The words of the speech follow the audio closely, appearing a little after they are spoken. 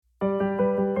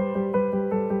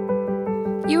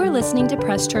You are listening to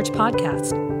Press Church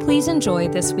Podcast. Please enjoy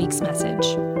this week's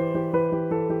message.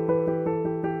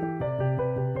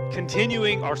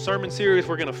 Continuing our sermon series,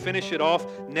 we're going to finish it off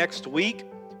next week.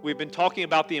 We've been talking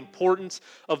about the importance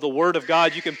of the Word of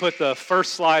God. You can put the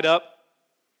first slide up.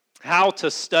 How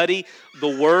to study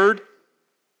the Word.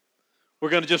 We're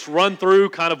going to just run through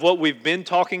kind of what we've been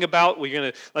talking about. We're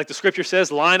going to, like the scripture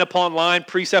says, line upon line,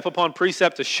 precept upon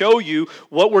precept, to show you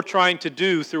what we're trying to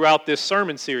do throughout this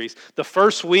sermon series. The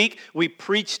first week, we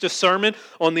preached a sermon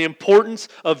on the importance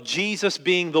of Jesus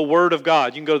being the Word of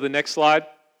God. You can go to the next slide.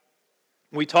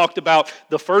 We talked about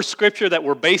the first scripture that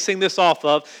we're basing this off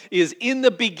of is, in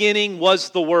the beginning was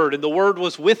the Word, and the Word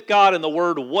was with God, and the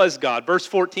Word was God. Verse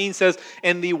 14 says,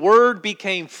 and the Word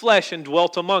became flesh and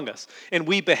dwelt among us, and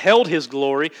we beheld His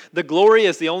glory, the glory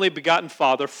as the only begotten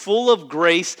Father, full of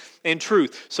grace and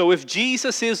truth. So if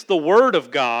Jesus is the Word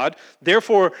of God,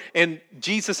 therefore, and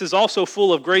Jesus is also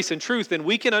full of grace and truth, then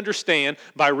we can understand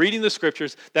by reading the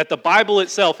scriptures that the Bible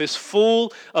itself is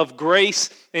full of grace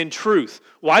and truth.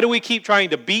 Why do we keep trying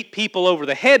to beat people over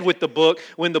the head with the book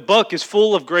when the book is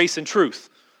full of grace and truth?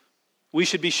 We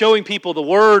should be showing people the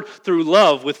Word through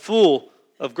love with full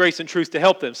of grace and truth to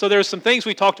help them. So there's some things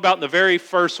we talked about in the very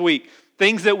first week,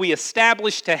 things that we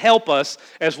established to help us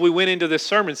as we went into this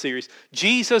sermon series.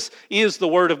 Jesus is the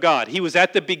Word of God. He was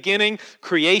at the beginning.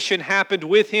 Creation happened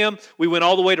with Him. We went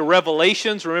all the way to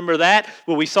Revelations. Remember that?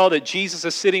 Where we saw that Jesus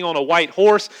is sitting on a white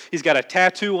horse. He's got a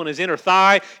tattoo on his inner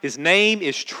thigh. His name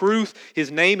is truth.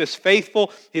 His name is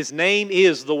faithful. His name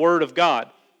is the Word of God.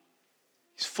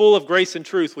 He's full of grace and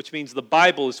truth, which means the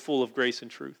Bible is full of grace and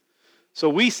truth. So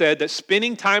we said that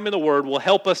spending time in the Word will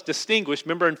help us distinguish,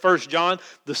 remember in 1 John,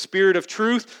 the spirit of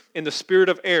truth and the spirit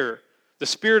of error. The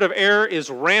spirit of error is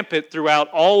rampant throughout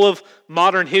all of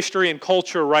modern history and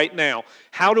culture right now.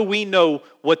 How do we know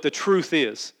what the truth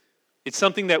is? It's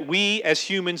something that we as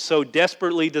humans so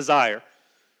desperately desire.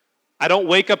 I don't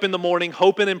wake up in the morning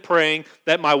hoping and praying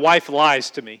that my wife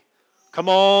lies to me. Come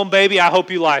on, baby, I hope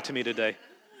you lie to me today.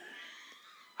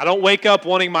 I don't wake up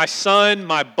wanting my son,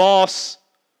 my boss,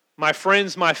 my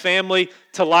friends, my family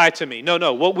to lie to me.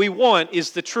 No. What we want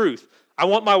is the truth. I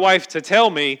want my wife to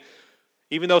tell me,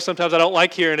 even though sometimes I don't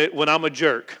like hearing it, when I'm a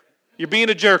jerk. You're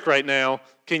being a jerk right now.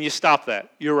 Can you stop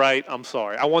that? You're right. I'm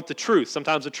sorry. I want the truth.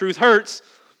 Sometimes the truth hurts.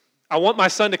 I want my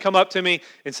son to come up to me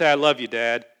and say, I love you,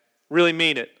 Dad. Really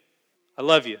mean it. I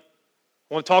love you.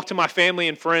 I want to talk to my family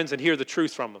and friends and hear the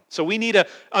truth from them. So we need to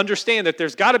understand that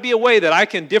there's got to be a way that I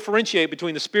can differentiate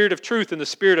between the spirit of truth and the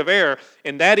spirit of error,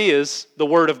 and that is the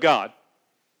Word of God.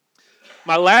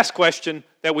 My last question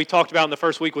that we talked about in the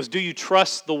first week was, do you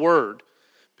trust the Word?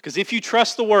 Because if you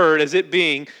trust the Word as it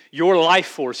being your life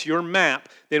force, your map,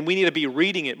 then we need to be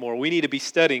reading it more. We need to be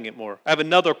studying it more. I have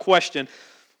another question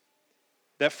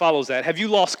that follows that. Have you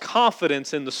lost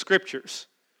confidence in the Scriptures?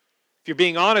 If you're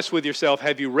being honest with yourself,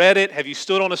 have you read it? Have you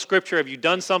stood on a scripture? Have you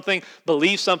done something,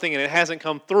 believed something, and it hasn't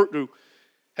come through?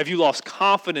 Have you lost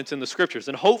confidence in the scriptures?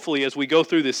 And hopefully, as we go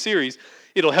through this series,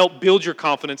 it'll help build your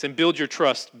confidence and build your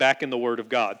trust back in the Word of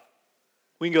God.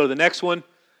 We can go to the next one.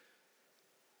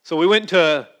 So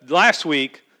last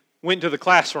week, went to the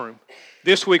classroom.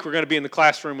 This week, we're going to be in the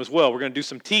classroom as well. We're going to do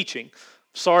some teaching.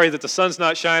 Sorry that the sun's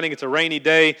not shining. It's a rainy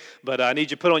day, but I need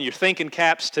you to put on your thinking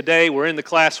caps today. We're in the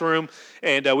classroom,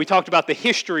 and we talked about the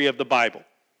history of the Bible.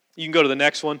 You can go to the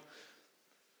next one.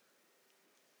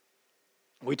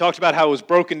 We talked about how it was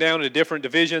broken down into different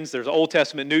divisions. There's Old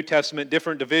Testament, New Testament,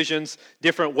 different divisions,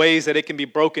 different ways that it can be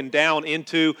broken down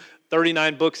into.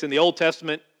 39 books in the Old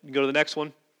Testament. You can go to the next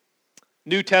one.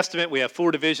 New Testament, we have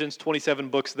 4 divisions, 27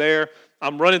 books there.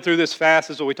 I'm running through this fast.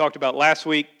 This is what we talked about last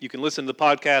week. You can listen to the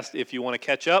podcast if you want to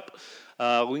catch up.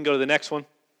 We can go to the next one.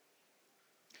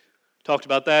 Talked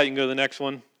about that. You can go to the next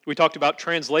one. We talked about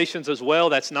translations as well.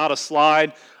 That's not a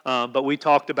slide, but we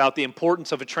talked about the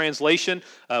importance of a translation.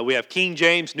 We have King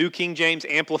James, New King James,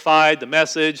 Amplified, the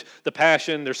Message, the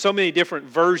Passion. There's so many different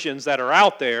versions that are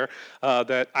out there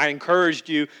that I encouraged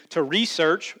you to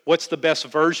research what's the best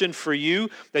version for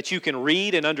you that you can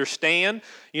read and understand.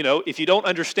 You know, if you don't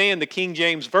understand the King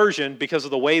James Version because of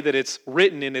the way that it's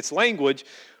written in its language,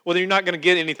 well, then you're not going to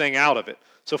get anything out of it.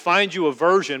 So find you a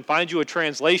version, find you a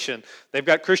translation. They've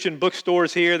got Christian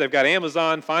bookstores here. They've got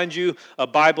Amazon. Find you a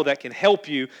Bible that can help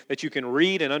you, that you can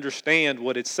read and understand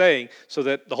what it's saying so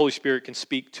that the Holy Spirit can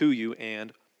speak to you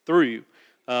and through you.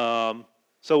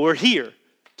 So we're here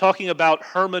talking about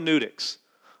hermeneutics.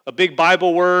 A big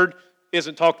Bible word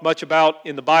isn't talked much about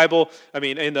in the Bible. I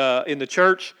mean, in the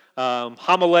church.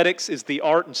 Homiletics is the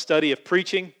art and study of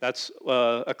preaching. That's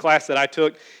a class that I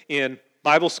took in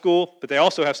Bible school, but they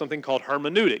also have something called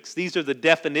hermeneutics. These are the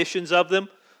definitions of them.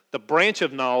 the branch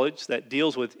of knowledge that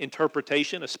deals with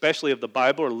interpretation, especially of the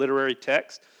Bible or literary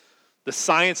text, the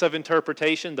science of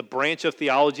interpretation, the branch of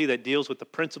theology that deals with the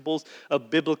principles of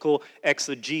biblical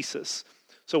exegesis.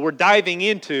 So we're diving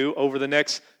into, over the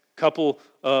next couple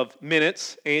of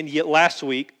minutes, and yet last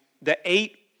week, the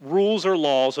 8 rules or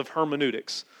laws of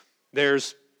hermeneutics.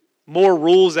 There's more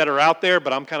rules that are out there,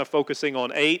 but I'm kind of focusing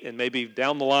on 8, and maybe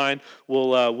down the line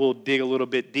we'll dig a little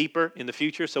bit deeper in the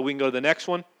future. So we can go to the next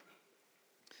one.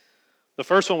 The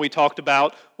first one we talked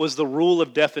about was the rule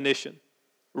of definition.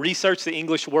 Research the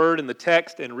English word in the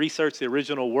text and research the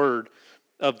original word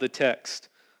of the text.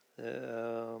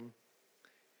 A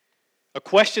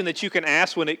question that you can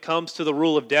ask when it comes to the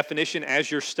rule of definition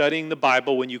as you're studying the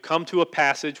Bible, when you come to a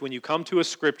passage, when you come to a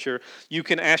scripture, you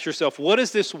can ask yourself, what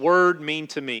does this word mean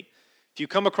to me? If you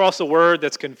come across a word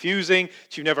that's confusing,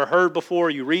 that you've never heard before,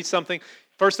 you read something,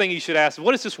 first thing you should ask is,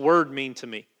 what does this word mean to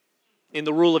me in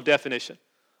the rule of definition?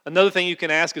 Another thing you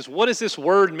can ask is, what does this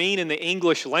word mean in the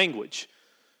English language?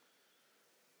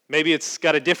 Maybe it's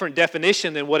got a different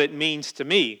definition than what it means to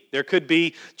me. There could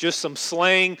be just some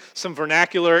slang, some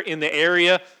vernacular in the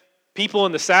area. People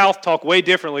in the South talk way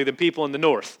differently than people in the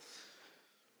North.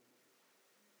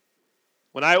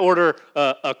 When I order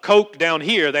a Coke down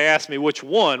here, they ask me which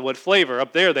one, what flavor.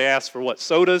 Up there, they ask for what,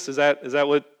 sodas? Is that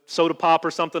what, soda pop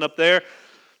or something up there?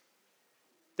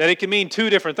 That it can mean 2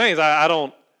 different things. I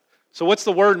don't. So what's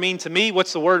the word mean to me?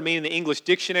 What's the word mean in the English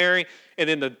dictionary? And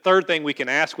then the third thing we can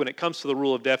ask when it comes to the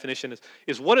rule of definition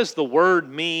is what does the word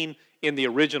mean in the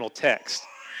original text?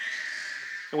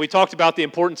 And we talked about the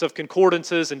importance of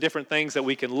concordances and different things that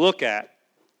we can look at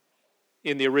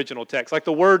in the original text. Like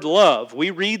the word love. We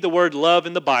read the word love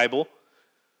in the Bible,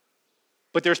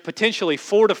 but there's potentially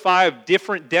 4 to 5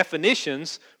 different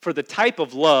definitions for the type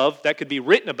of love that could be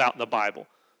written about in the Bible.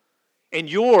 And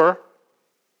your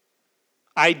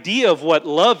idea of what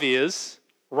love is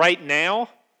right now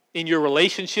in your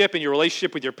relationship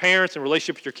with your parents and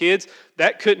relationship with your kids,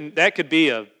 that could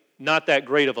be not that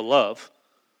great of a love.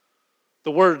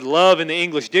 The word love in the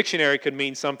English dictionary could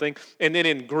mean something, and then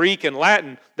in Greek and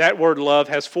Latin, that word love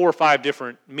has 4 or 5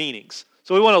 different meanings.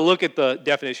 So we want to look at the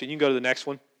definition. You can go to the next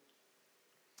one.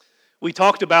 We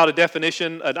talked about a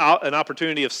definition, an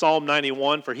opportunity of Psalm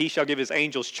 91, for he shall give his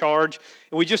angels charge,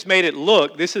 and we just made it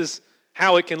look, this is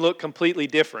how it can look completely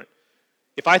different.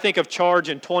 If I think of charge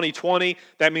in 2020,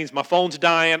 that means my phone's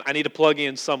dying, I need to plug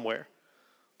in somewhere.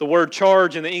 The word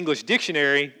charge in the English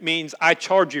dictionary means I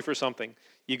charge you for something.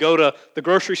 You go to the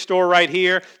grocery store right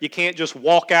here, you can't just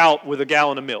walk out with a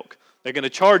gallon of milk. They're going to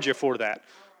charge you for that.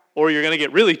 Or you're going to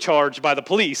get really charged by the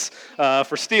police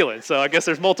for stealing. So I guess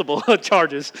there's multiple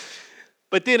charges.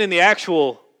 But then in the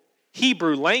actual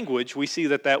Hebrew language, we see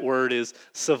that word is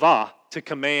savah, to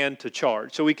command, to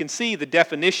charge. So we can see the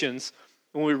definitions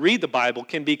when we read the Bible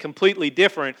can be completely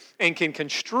different and can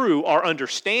construe our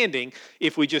understanding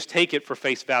if we just take it for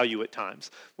face value at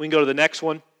times. We can go to the next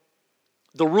one.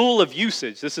 The rule of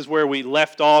usage. This is where we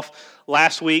left off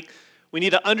last week. We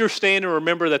need to understand and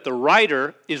remember that the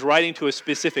writer is writing to a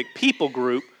specific people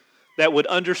group that would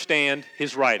understand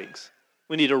his writings.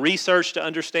 We need to research to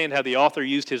understand how the author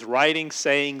used his writing,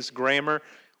 sayings, grammar.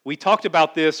 We talked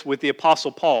about this with the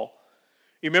Apostle Paul.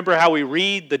 You remember how we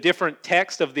read the different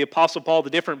texts of the Apostle Paul, the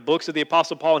different books of the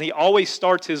Apostle Paul, and he always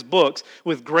starts his books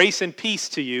with grace and peace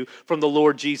to you from the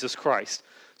Lord Jesus Christ.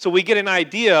 So we get an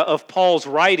idea of Paul's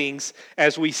writings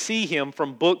as we see him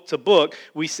from book to book.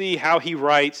 We see how he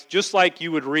writes, just like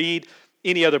you would read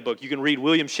any other book. You can read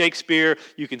William Shakespeare.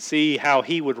 You can see how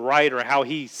he would write or how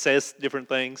he says different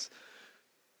things.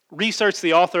 Research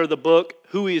the author of the book,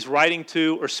 who he is writing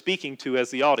to or speaking to as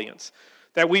the audience.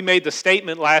 That we made the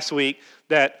statement last week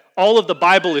that all of the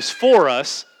Bible is for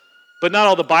us, but not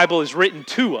all the Bible is written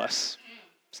to us.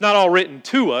 It's not all written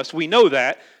to us. We know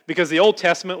that because the Old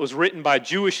Testament was written by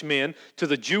Jewish men to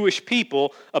the Jewish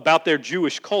people about their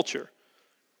Jewish culture.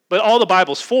 But all the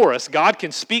Bible's for us. God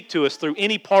can speak to us through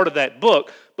any part of that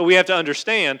book, but we have to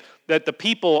understand that the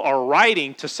people are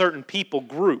writing to certain people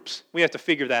groups. We have to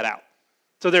figure that out.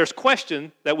 So there's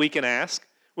questions that we can ask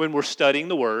when we're studying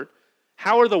the Word.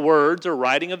 How are the words or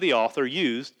writing of the author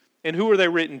used, and who are they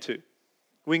written to?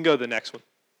 We can go to the next one.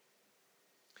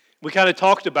 We kind of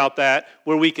talked about that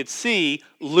where we could see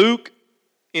Luke,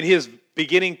 in his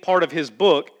beginning part of his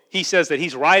book, he says that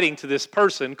he's writing to this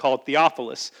person called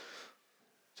Theophilus.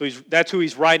 So that's who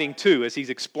he's writing to as he's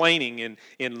explaining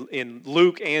in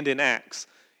Luke and in Acts.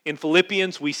 In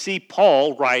Philippians, we see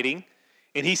Paul writing,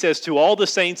 and he says, to all the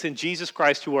saints in Jesus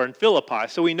Christ who are in Philippi.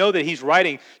 So we know that he's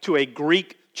writing to a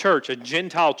Greek church, a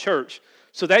Gentile church.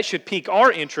 So that should pique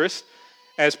our interest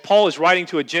as Paul is writing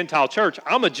to a Gentile church,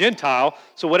 I'm a Gentile,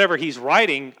 so whatever he's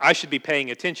writing, I should be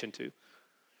paying attention to.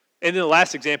 And then the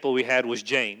last example we had was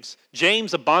James.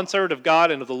 James, a bondservant of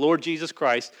God and of the Lord Jesus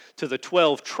Christ, to the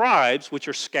 12 tribes which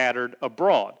are scattered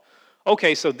abroad.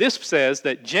 Okay, so this says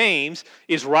that James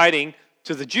is writing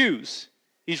to the Jews.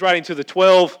 He's writing to the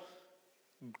 12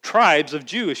 tribes of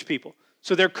Jewish people.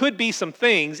 So there could be some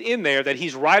things in there that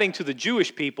he's writing to the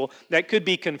Jewish people that could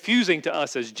be confusing to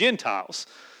us as Gentiles.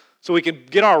 So we can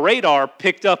get our radar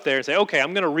picked up there and say, okay,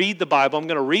 I'm going to read the Bible. I'm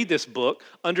going to read this book,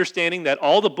 understanding that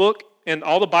all the book and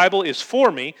all the Bible is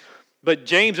for me, but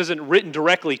James isn't written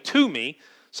directly to me.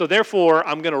 So therefore,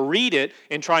 I'm going to read it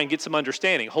and try and get some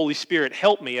understanding. Holy Spirit,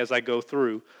 help me as I go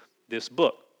through this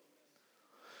book.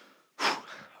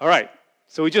 All right,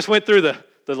 so we just went through the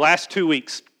last 2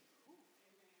 weeks.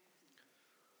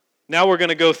 Now we're going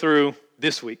to go through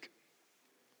this week.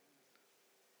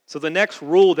 So the next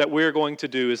rule that we're going to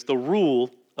do is the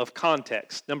rule of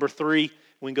context. Number 3,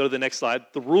 we can go to the next slide.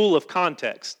 The rule of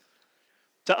context.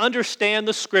 To understand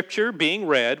the scripture being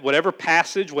read, whatever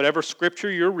passage, whatever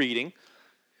scripture you're reading,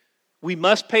 we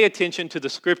must pay attention to the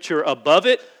scripture above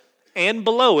it and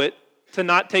below it to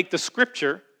not take the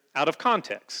scripture out of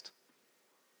context.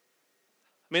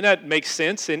 I mean, that makes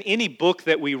sense. In any book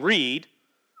that we read,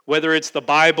 whether it's the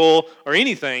Bible or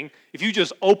anything, if you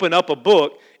just open up a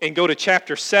book and go to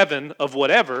chapter 7 of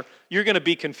whatever, you're going to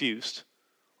be confused.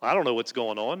 I don't know what's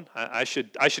going on. I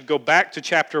should go back to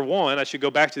chapter 1. I should go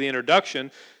back to the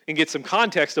introduction and get some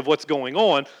context of what's going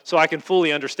on so I can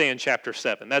fully understand chapter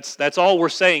 7. That's all we're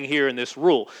saying here in this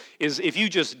rule, is if you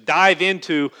just dive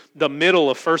into the middle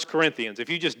of 1 Corinthians,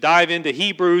 if you just dive into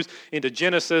Hebrews, into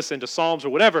Genesis, into Psalms or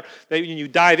whatever, when you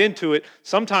dive into it,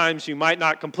 sometimes you might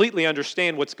not completely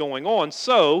understand what's going on.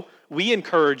 So we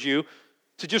encourage you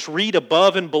to just read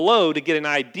above and below to get an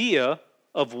idea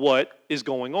of what is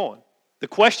going on. The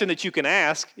question that you can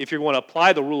ask, if you're going to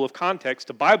apply the rule of context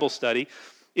to Bible study,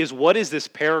 is what is this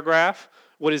paragraph?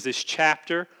 What is this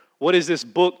chapter? What is this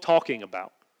book talking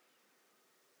about?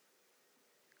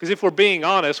 Because if we're being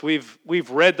honest, we've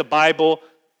read the Bible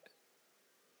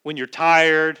when you're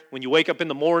tired, when you wake up in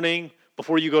the morning,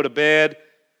 before you go to bed,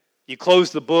 you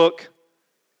close the book,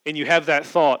 and you have that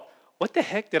thought, what the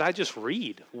heck did I just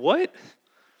read? What?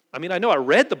 I mean, I know I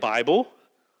read the Bible.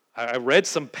 I read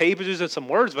some pages and some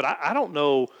words, but I don't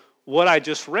know what I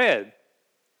just read.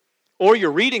 Or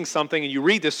you're reading something and you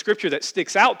read this scripture that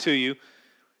sticks out to you, and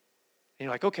you're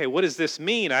like, okay, what does this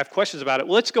mean? I have questions about it.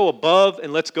 Well, let's go above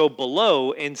and let's go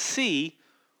below and see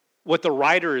what the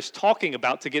writer is talking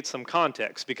about to get some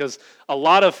context. Because a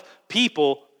lot of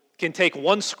people can take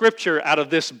one scripture out of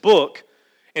this book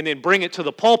and then bring it to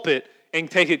the pulpit and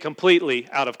take it completely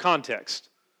out of context.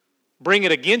 Bring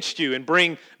it against you and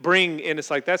bring, and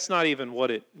it's like, that's not even what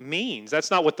it means.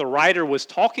 That's not what the writer was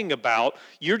talking about.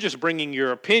 You're just bringing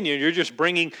your opinion. You're just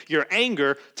bringing your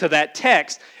anger to that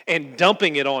text and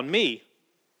dumping it on me.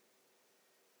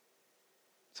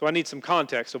 So I need some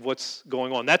context of what's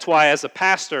going on. That's why as a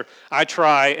pastor, I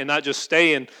try and not just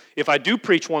stay in, if I do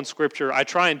preach one scripture, I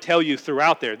try and tell you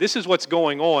throughout there, this is what's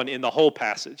going on in the whole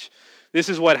passage. This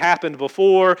is what happened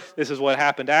before. This is what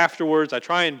happened afterwards. I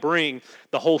try and bring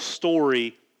the whole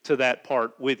story to that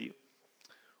part with you.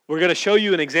 We're going to show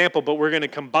you an example, but we're going to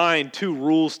combine two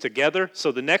rules together.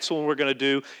 So the next one we're going to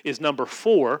do is number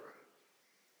 4,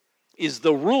 is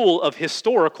the rule of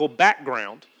historical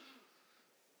background.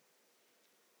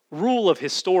 Rule of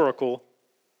historical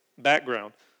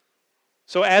background.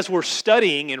 So as we're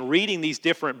studying and reading these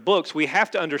different books, we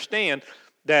have to understand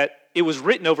that it was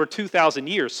written over 2,000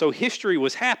 years. So history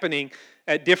was happening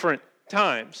at different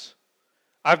times.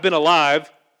 I've been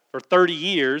alive for 30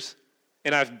 years,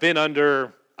 and I've been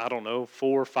under, 4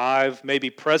 or 5, maybe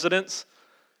presidents.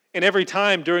 And every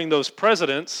time during those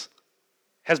presidents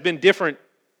has been different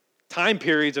time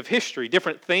periods of history.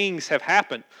 Different things have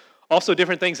happened. Also,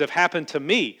 different things have happened to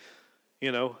me. I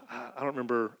don't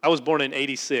remember. I was born in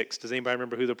 86. Does anybody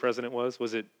remember who the president was?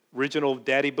 Was it original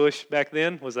Daddy Bush back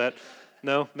then? Was that...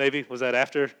 No, maybe. Was that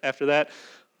after that?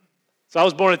 So I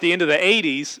was born at the end of the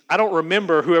 80s. I don't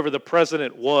remember whoever the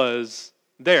president was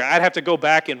there. I'd have to go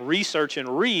back and research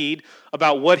and read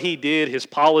about what he did, his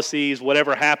policies,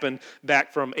 whatever happened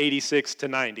back from 86 to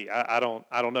 90. I don't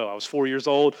know. I was 4 years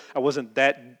old. I wasn't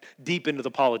that deep into the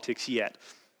politics yet.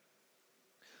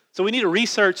 So we need to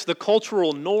research the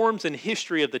cultural norms and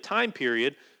history of the time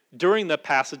period during the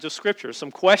passage of Scripture. Some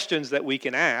questions that we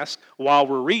can ask while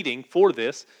we're reading for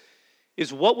this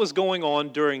is what was going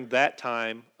on during that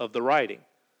time of the writing?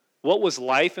 What was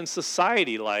life and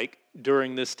society like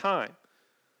during this time?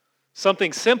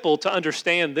 Something simple to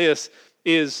understand this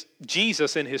is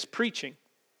Jesus in his preaching.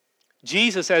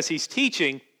 Jesus, as he's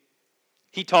teaching,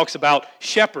 he talks about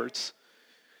shepherds.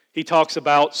 He talks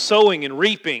about sowing and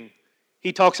reaping.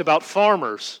 He talks about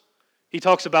farmers. He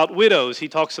talks about widows. He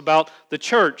talks about the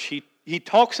church. He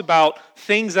talks about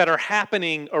things that are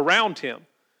happening around him.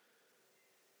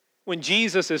 When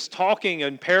Jesus is talking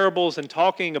in parables and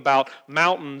talking about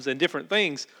mountains and different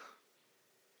things,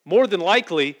 more than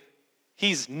likely,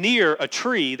 he's near a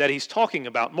tree that he's talking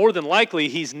about. More than likely,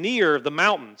 he's near the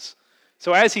mountains.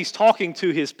 So as he's talking to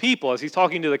his people, as he's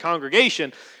talking to the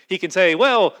congregation, he can say,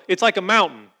 well, it's like a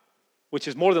mountain, which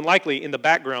is more than likely in the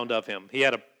background of him. He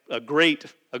had a great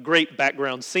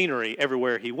background scenery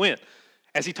everywhere he went.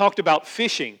 As he talked about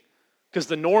fishing, because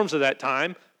the norms of that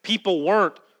time, people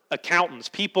weren't accountants.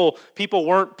 People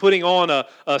weren't putting on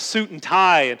a suit and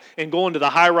tie and going to the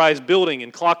high-rise building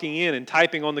and clocking in and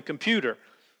typing on the computer.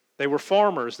 They were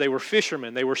farmers. They were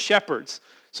fishermen. They were shepherds.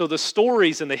 So the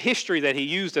stories and the history that he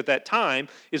used at that time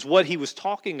is what he was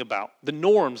talking about, the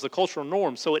norms, the cultural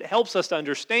norms. So it helps us to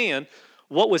understand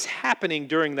what was happening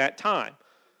during that time.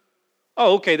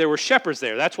 Oh, okay, there were shepherds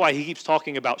there. That's why he keeps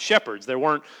talking about shepherds. There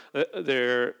weren't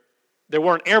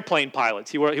airplane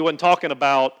pilots. He wasn't talking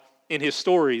about, in his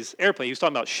stories, airplane. He was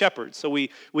talking about shepherds. So we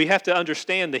have to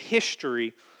understand the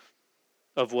history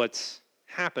of what's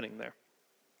happening there.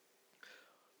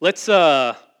 Let's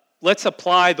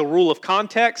apply the rule of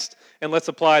context and let's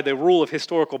apply the rule of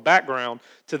historical background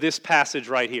to this passage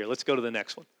right here. Let's go to the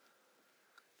next one.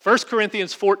 1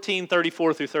 Corinthians 14,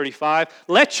 34 through 35.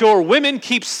 Let your women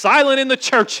keep silent in the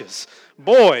churches.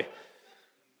 Boy,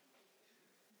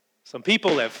 some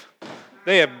people have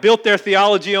built their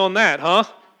theology on that, huh?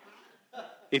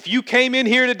 If you came in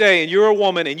here today and you're a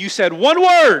woman and you said one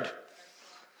word,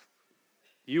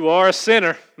 you are a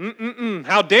sinner.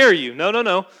 How dare you?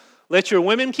 No. Let your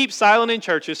women keep silent in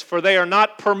churches, for they are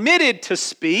not permitted to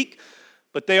speak,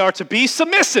 but they are to be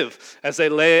submissive, as the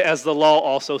law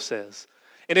also says.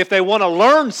 And if they want to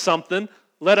learn something,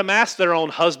 let them ask their own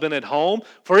husband at home,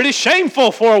 for it is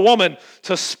shameful for a woman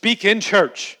to speak in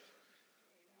church.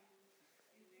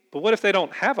 But what if they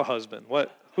don't have a husband?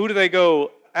 Who do they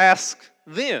go ask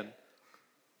then?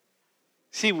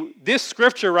 See, this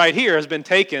scripture right here has been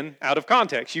taken out of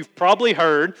context. You've probably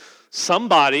heard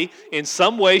somebody in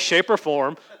some way, shape, or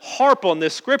form harp on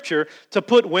this scripture to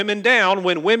put women down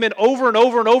when women over and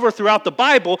over and over throughout the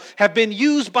Bible have been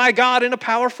used by God in a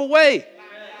powerful way.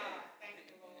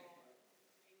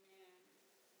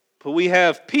 But we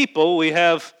have people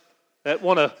that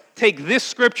want to take this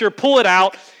scripture, pull it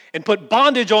out, and put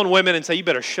bondage on women and say, you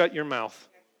better shut your mouth.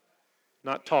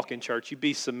 Not talk in church, you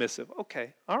be submissive.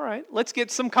 Okay, all right, let's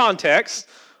get some context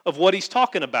of what he's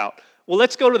talking about. Well,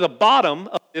 let's go to the bottom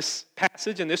of this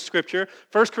passage in this scripture,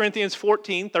 1 Corinthians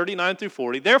 14, 39 through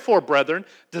 40. Therefore, brethren,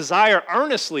 desire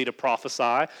earnestly to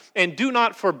prophesy, and do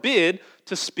not forbid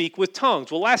to speak with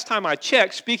tongues. Well, last time I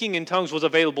checked, speaking in tongues was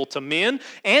available to men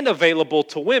and available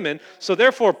to women. So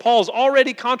therefore, Paul's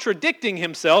already contradicting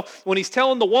himself when he's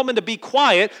telling the woman to be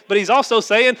quiet, but he's also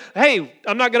saying, hey,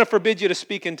 I'm not going to forbid you to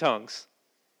speak in tongues.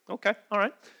 Okay, all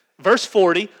right. Verse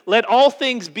 40, let all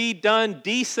things be done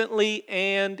decently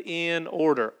and in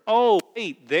order. Oh,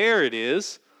 wait, there it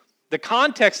is. The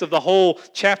context of the whole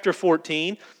chapter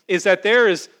 14 is that there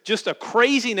is just a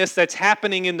craziness that's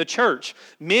happening in the church.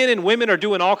 Men and women are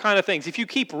doing all kinds of things. If you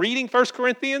keep reading 1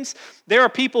 Corinthians, there are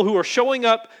people who are showing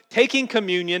up, taking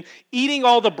communion, eating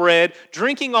all the bread,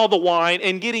 drinking all the wine,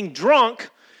 and getting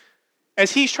drunk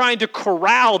as he's trying to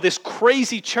corral this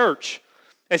crazy church.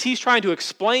 As he's trying to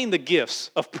explain the gifts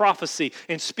of prophecy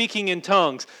and speaking in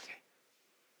tongues.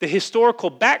 The historical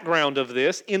background of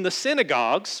this, in the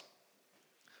synagogues,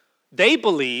 they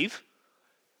believe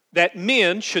that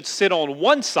men should sit on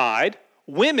one side,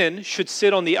 women should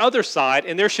sit on the other side,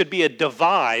 and there should be a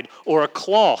divide or a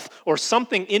cloth or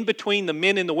something in between the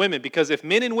men and the women. Because if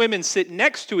men and women sit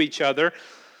next to each other,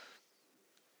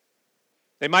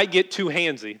 they might get too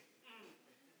handsy.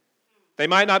 They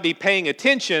might not be paying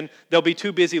attention. They'll be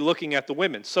too busy looking at the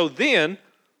women. So then,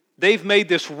 they've made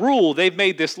this rule, they've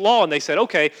made this law, and they said,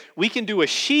 okay, we can do a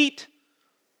sheet.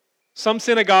 Some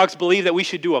synagogues believe that we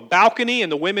should do a balcony,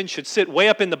 and the women should sit way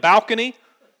up in the balcony.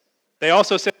 They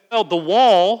also said, well, the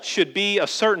wall should be a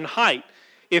certain height.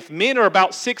 If men are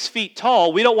about 6 feet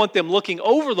tall, we don't want them looking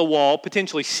over the wall,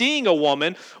 potentially seeing a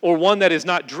woman or one that is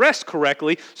not dressed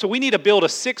correctly. So we need to build a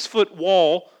 6-foot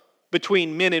wall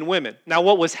between men and women. Now,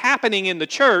 what was happening in the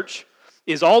church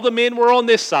is all the men were on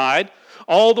this side,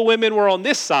 all the women were on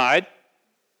this side,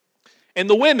 and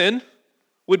the women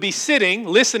would be sitting,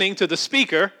 listening to the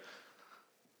speaker.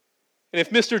 And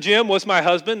if Mr. Jim was my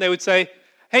husband, they would say,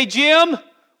 hey, Jim,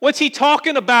 what's he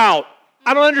talking about?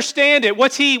 I don't understand it.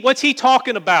 What's he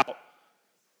talking about?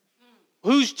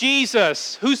 Who's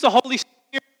Jesus? Who's the Holy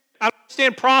Spirit? I don't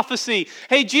understand prophecy.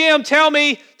 Hey, Jim, tell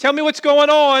me what's going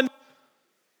on.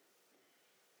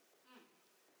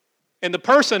 And the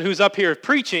person who's up here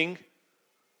preaching,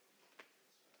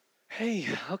 hey,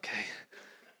 okay,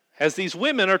 as these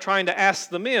women are trying to ask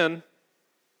the men,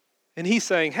 and he's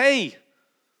saying, hey,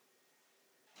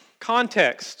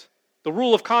 context, the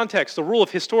rule of context, the rule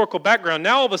of historical background,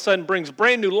 now all of a sudden brings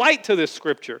brand new light to this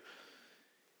scripture.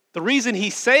 The reason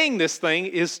he's saying this thing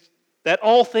is that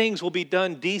all things will be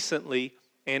done decently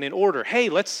and in order. Hey,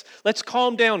 let's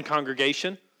calm down,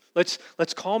 congregation. Let's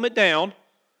calm it down.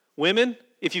 Women,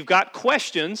 if you've got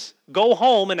questions, go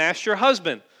home and ask your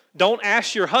husband. Don't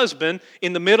ask your husband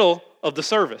in the middle of the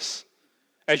service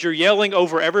as you're yelling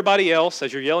over everybody else,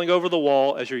 as you're yelling over the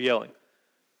wall, as you're yelling.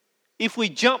 If we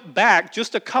jump back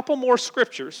just a couple more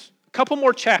scriptures, a couple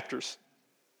more chapters,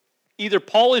 either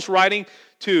Paul is writing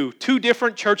to two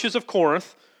different churches of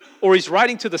Corinth, or he's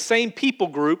writing to the same people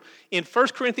group in 1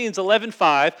 Corinthians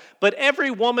 11:5, but every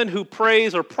woman who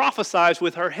prays or prophesies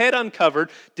with her head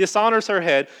uncovered dishonors her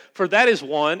head, for that is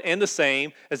one and the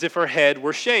same as if her head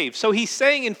were shaved. So he's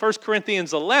saying in 1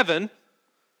 Corinthians 11,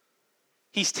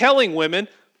 he's telling women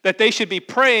that they should be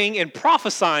praying and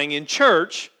prophesying in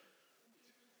church.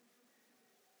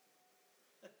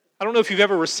 I don't know if you've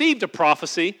ever received a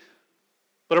prophecy,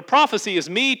 but a prophecy is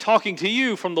me talking to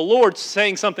you from the Lord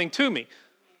saying something to me.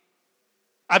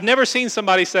 I've never seen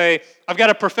somebody say, I've got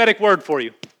a prophetic word for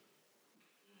you.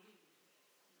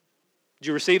 Did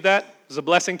you receive that as a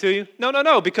blessing to you?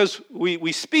 No, because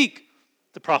we speak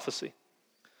the prophecy.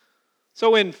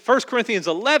 So in 1 Corinthians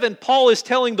 11, Paul is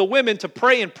telling the women to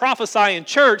pray and prophesy in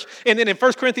church, and then in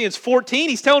 1 Corinthians 14,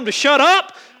 he's telling them to shut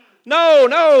up.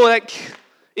 No,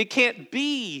 it can't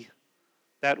be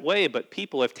that way, but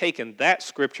people have taken that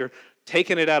scripture,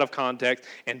 taken it out of context,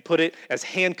 and put it as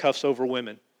handcuffs over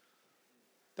women.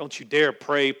 Don't you dare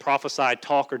pray, prophesy,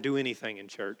 talk, or do anything in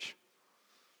church.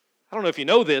 I don't know if you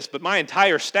know this, but my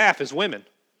entire staff is women.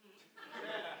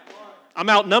 I'm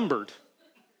outnumbered.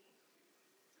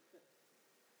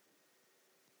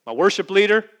 My worship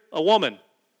leader, a woman.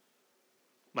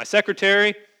 My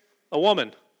secretary, a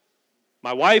woman.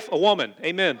 My wife, a woman.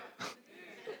 Amen.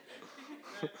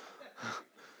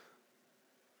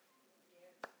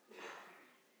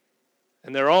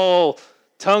 And they're all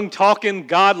tongue-talking,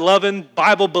 God-loving,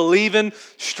 Bible-believing,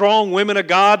 strong women of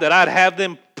God that I'd have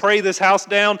them pray this house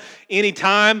down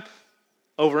anytime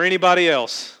over anybody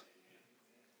else.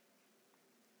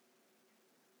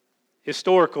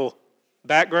 Historical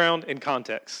background and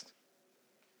context.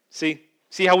 See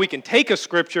how we can take a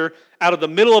scripture out of the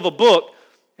middle of a book,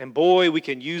 and boy, we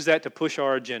can use that to push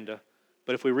our agenda.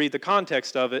 But if we read the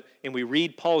context of it and we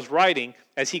read Paul's writing,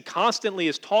 as he constantly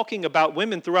is talking about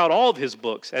women throughout all of his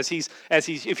books,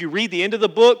 if you read the end of the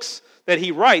books that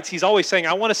he writes, he's always saying,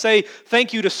 I want to say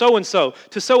thank you to so-and-so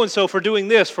for doing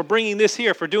this, for bringing this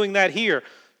here, for doing that here.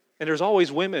 And there's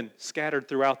always women scattered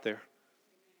throughout there.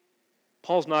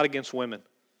 Paul's not against women.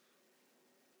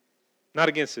 Not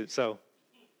against it. So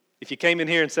if you came in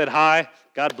here and said hi,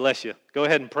 God bless you. Go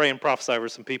ahead and pray and prophesy over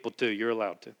some people too. You're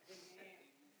allowed to.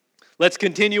 Let's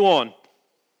continue on.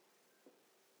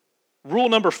 Rule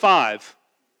number 5,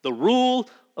 the rule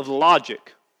of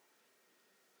logic.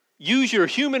 Use your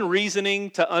human reasoning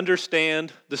to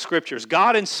understand the scriptures.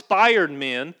 God inspired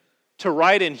men to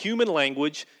write in human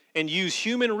language and use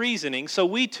human reasoning, so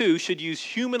we too should use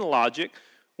human logic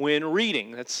when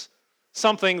reading. That's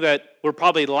something that we're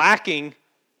probably lacking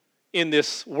in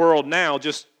this world now.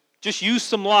 Just use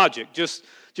some logic. Just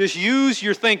use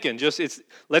your thinking.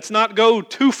 Let's not go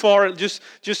too far.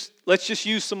 Let's just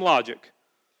use some logic.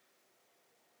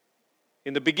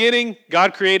 In the beginning,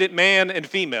 God created man and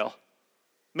female,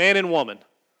 man and woman.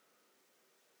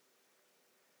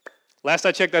 Last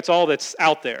I checked, that's all that's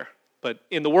out there. But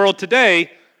in the world today,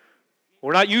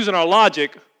 we're not using our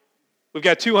logic. We've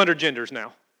got 200 genders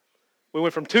now. We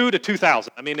went from 2 to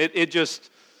 2,000. I mean,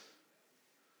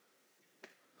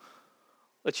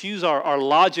 let's use our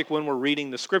logic when we're reading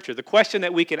the Scripture. The question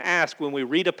that we can ask when we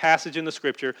read a passage in the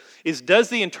Scripture is, does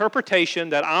the interpretation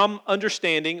that I'm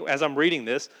understanding as I'm reading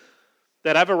this,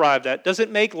 that I've arrived at, does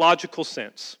it make logical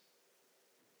sense?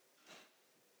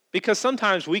 Because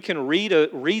sometimes we can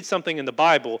read something in the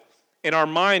Bible and our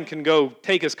mind can go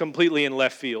take us completely in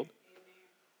left field.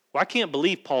 Well, I can't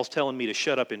believe Paul's telling me to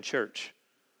shut up in church.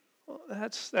 Well,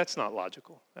 that's not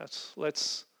logical.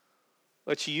 Let's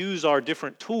use our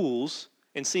different tools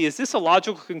and see, is this a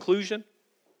logical conclusion?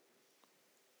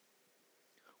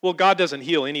 Well, God doesn't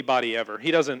heal anybody ever.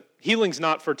 Healing's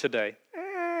not for today.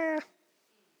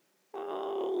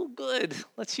 Oh, good.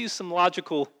 Let's use some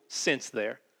logical sense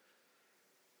there.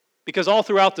 Because all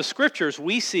throughout the scriptures,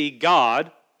 we see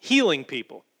God healing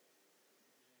people.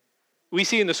 We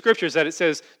see in the scriptures that it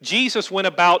says Jesus went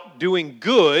about doing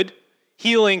good,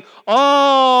 healing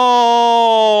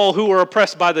all who were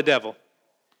oppressed by the devil.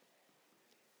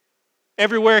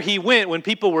 Everywhere he went, when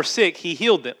people were sick, he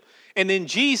healed them. And then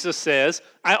Jesus says,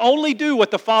 I only do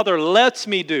what the Father lets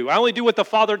me do. I only do what the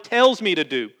Father tells me to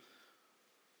do.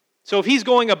 So if he's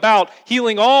going about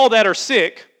healing all that are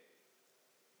sick,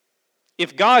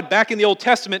 if God back in the Old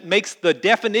Testament makes the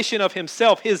definition of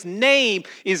himself, his name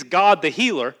is God the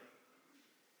healer,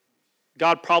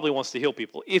 God probably wants to heal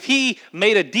people. If he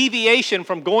made a deviation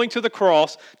from going to the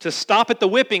cross to stop at the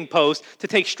whipping post, to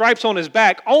take stripes on his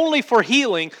back only for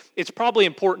healing, it's probably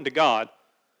important to God.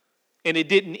 And it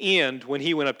didn't end when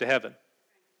he went up to heaven.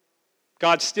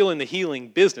 God's still in the healing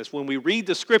business. When we read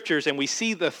the scriptures and we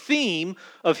see the theme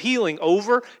of healing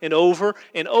over and over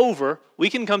and over,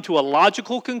 we can come to a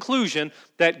logical conclusion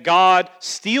that God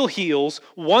still heals,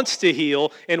 wants to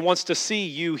heal, and wants to see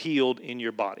you healed in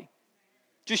your body.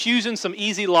 Just using some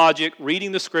easy logic,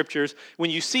 reading the scriptures, when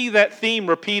you see that theme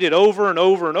repeated over and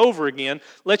over and over again,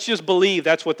 let's just believe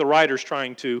that's what the writer's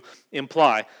trying to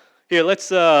imply. Here,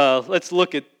 let's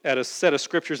look at a set of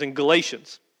scriptures in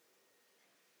Galatians.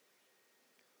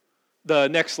 The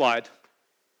next slide.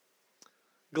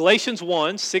 Galatians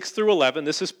 1, 6 through 11.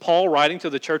 This is Paul writing to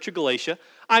the church of Galatia.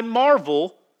 I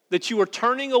marvel that you are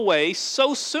turning away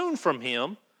so soon from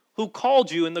him who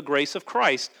called you in the grace of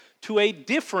Christ to a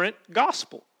different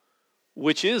gospel,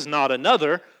 which is not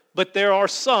another, but there are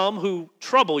some who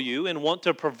trouble you and want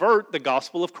to pervert the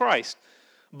gospel of Christ.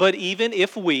 But even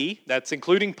if we, that's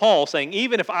including Paul saying,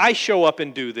 even if I show up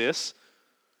and do this,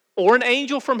 or an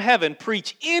angel from heaven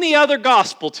preach any other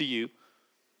gospel to you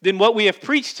than what we have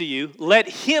preached to you, let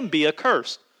him be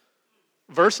accursed.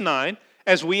 Verse 9,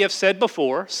 as we have said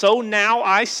before, so now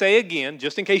I say again,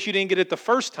 just in case you didn't get it the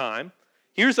first time,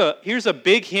 here's a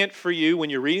big hint for you when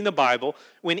you're reading the Bible.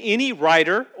 When any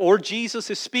writer or Jesus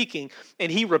is speaking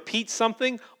and he repeats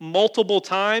something multiple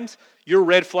times, your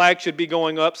red flag should be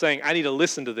going up saying, I need to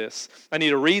listen to this. I need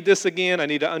to read this again. I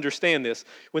need to understand this.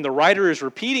 When the writer is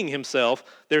repeating himself,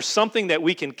 there's something that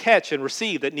we can catch and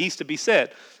receive that needs to be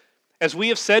said. As we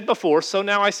have said before, so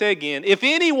now I say again, if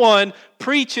anyone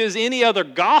preaches any other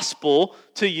gospel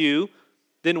to you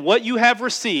than what you have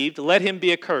received, let him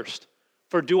be accursed.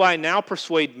 For do I now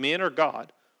persuade men or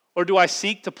God? Or do I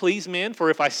seek to please men?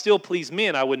 For if I still please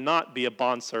men, I would not be a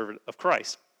bondservant of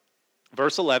Christ.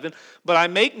 Verse 11, but I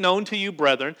make known to you,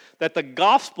 brethren, that the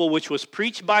gospel which was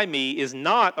preached by me is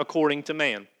not according to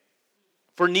man.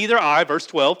 For neither I, verse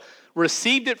 12,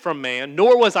 received it from man,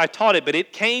 nor was I taught it, but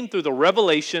it came through the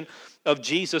revelation of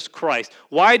Jesus Christ.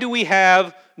 Why do we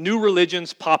have new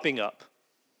religions popping up?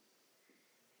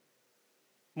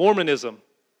 Mormonism,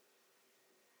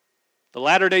 the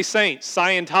Latter-day Saints,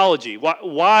 Scientology.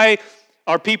 Why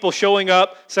are people showing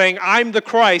up saying, I'm the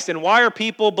Christ, and why are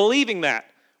people believing that?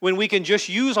 When we can just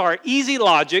use our easy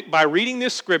logic by reading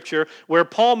this scripture where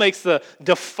Paul makes the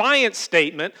defiant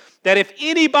statement that if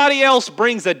anybody else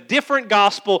brings a different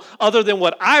gospel other than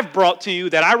what I've brought to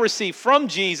you that I received from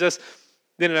Jesus,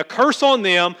 then a curse on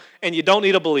them and you don't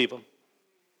need to believe them.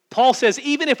 Paul says,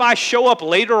 even if I show up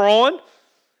later on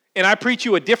and I preach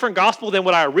you a different gospel than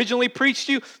what I originally preached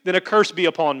you, then a curse be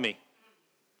upon me.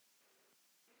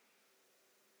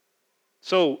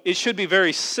 So it should be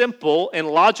very simple and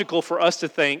logical for us to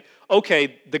think,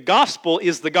 okay, the gospel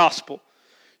is the gospel.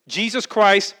 Jesus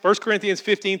Christ, 1 Corinthians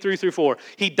 15, 3-4,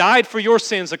 he died for your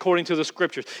sins according to the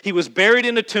scriptures. He was buried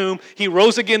in a tomb. He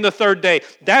rose again the third day.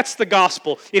 That's the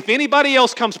gospel. If anybody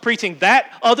else comes preaching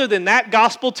that other than that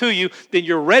gospel to you, then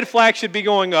your red flag should be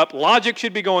going up. Logic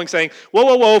should be going, saying,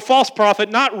 whoa, false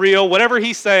prophet, not real. Whatever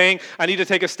he's saying, I need to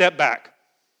take a step back.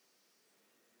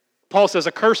 Paul says,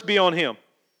 a curse be on him.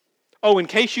 Oh, in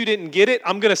case you didn't get it,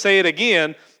 I'm going to say it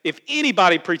again. If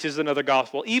anybody preaches another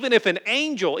gospel, even if an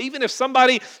angel, even if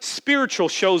somebody spiritual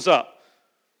shows up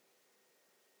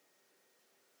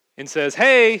and says,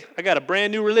 hey, I got a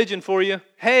brand new religion for you.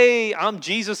 Hey, I'm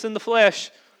Jesus in the flesh.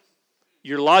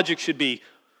 Your logic should be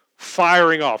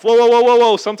firing off.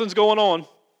 Whoa, something's going on.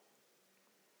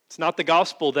 It's not the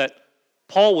gospel that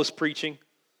Paul was preaching.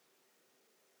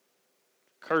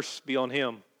 Curse be on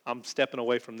him. I'm stepping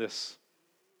away from this.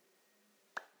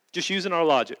 Just using our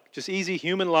logic, just easy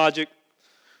human logic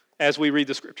as we read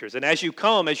the scriptures. And as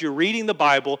you're reading the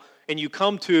Bible and you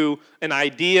come to an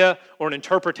idea or an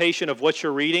interpretation of what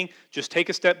you're reading, just take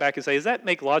a step back and say, does that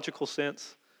make logical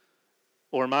sense?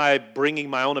 Or am I bringing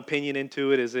my own opinion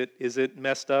into it? Is it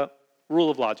messed up? Rule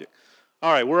of logic.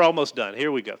 All right, we're almost done.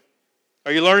 Here we go.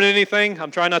 Are you learning anything?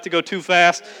 I'm trying not to go too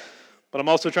fast, but I'm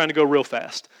also trying to go real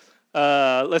fast.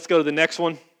 Let's go to the next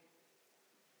one.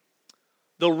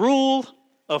 The rule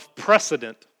of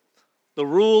precedent. The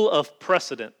rule of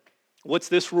precedent. What's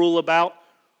this rule about?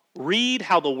 Read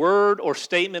how the word or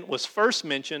statement was first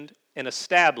mentioned and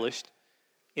established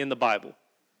in the Bible.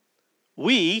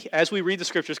 We, as we read the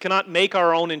scriptures, cannot make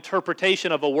our own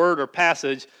interpretation of a word or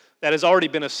passage that has already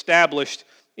been established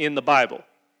in the Bible.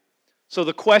 So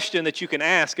the question that you can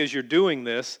ask as you're doing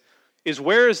this is,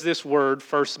 where is this word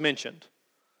first mentioned?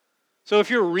 So if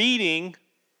you're reading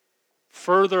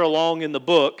further along in the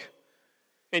book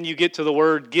and you get to the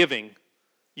word giving,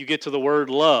 you get to the word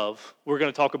love. We're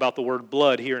going to talk about the word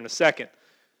blood here in a second.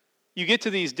 You get to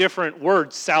these different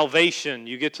words, salvation,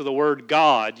 you get to the word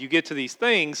God, you get to these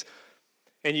things,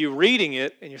 and you're reading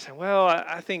it, and you're saying, well,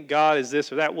 I think God is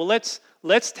this or that. Well,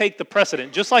 let's take the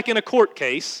precedent. Just like in a court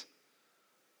case,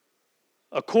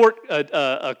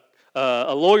 a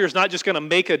lawyer's not just going to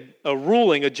make a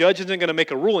ruling, a judge isn't going to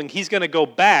make a ruling, he's going to go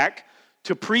back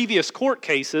to previous court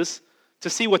cases to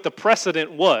see what the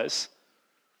precedent was.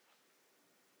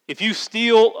 If you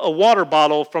steal a water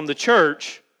bottle from the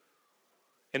church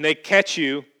and they catch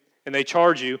you and they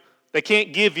charge you, they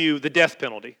can't give you the death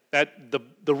penalty. That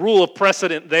the rule of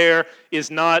precedent there is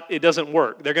not, it doesn't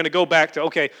work. They're going to go back to,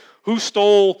 okay, who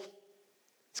stole,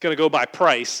 it's going to go by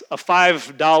price, a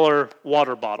 $5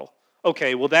 water bottle.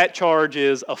 Okay, well that charge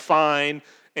is a fine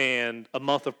and a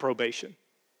month of probation.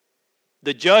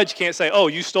 The judge can't say, oh,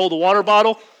 you stole the water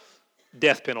bottle?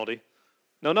 Death penalty.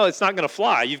 No, it's not going to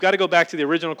fly. You've got to go back to the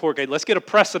original court case. Let's get a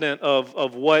precedent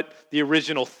of what the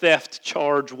original theft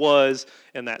charge was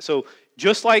and that. So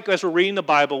just like as we're reading the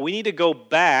Bible, we need to go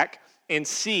back and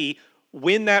see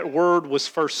when that word was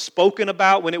first spoken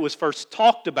about, when it was first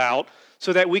talked about,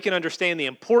 so that we can understand the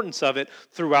importance of it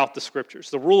throughout the Scriptures.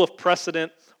 The rule of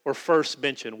precedent or first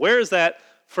mention. Where is that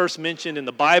first mentioned in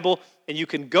the Bible? And you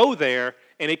can go there,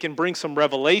 and it can bring some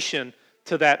revelation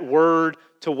to that word,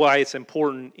 to why it's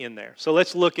important in there. So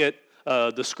let's look at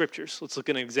the Scriptures. Let's look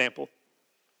at an example.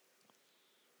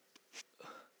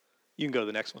 You can go to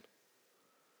the next one.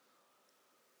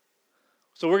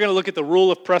 So we're going to look at the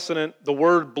rule of precedent, the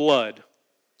word blood.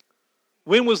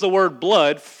 When was the word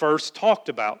blood first talked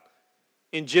about?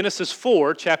 In Genesis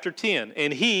 4, chapter 10.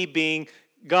 And he, being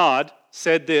God,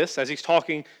 said this, as he's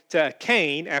talking to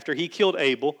Cain after he killed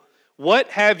Abel, "What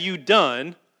have you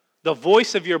done? The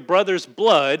voice of your brother's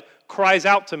blood cries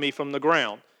out to me from the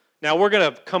ground." Now we're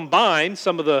going to combine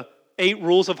some of the 8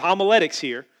 rules of homiletics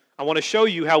here. I want to show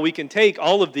you how we can take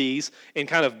all of these and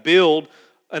kind of build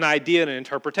an idea and an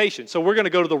interpretation. So we're going to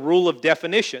go to the rule of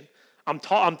definition.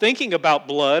 I'm thinking about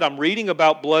blood. I'm reading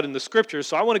about blood in the Scriptures,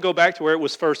 so I want to go back to where it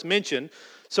was first mentioned.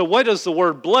 So what does the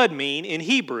word blood mean in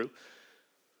Hebrew?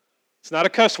 It's not a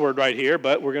cuss word right here,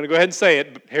 but we're going to go ahead and say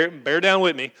it. Bear down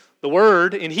with me. The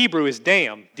word in Hebrew is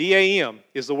dam. D-A-M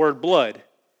is the word blood.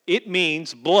 It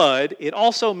means blood. It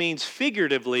also means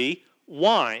figuratively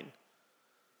wine.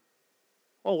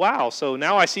 Oh, wow. So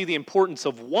now I see the importance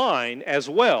of wine as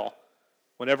well.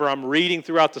 Whenever I'm reading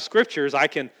throughout the Scriptures, I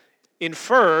can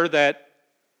infer that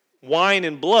wine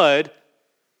and blood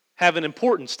have an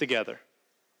importance together.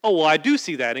 Oh, well, I do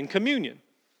see that in communion.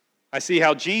 I see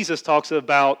how Jesus talks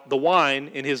about the wine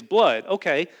in his blood.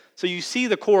 Okay, so you see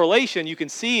the correlation. You can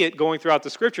see it going throughout the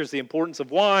Scriptures, the importance of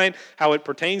wine, how it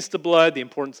pertains to blood, the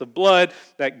importance of blood,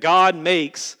 that God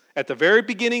makes at the very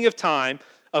beginning of time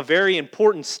a very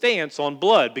important stance on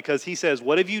blood, because he says,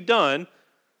 what have you done?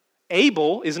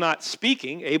 Abel is not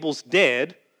speaking. Abel's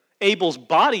dead. Abel's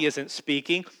body isn't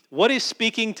speaking. What is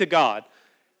speaking to God?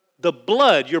 The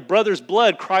blood, your brother's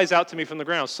blood, cries out to me from the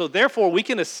ground. So therefore, we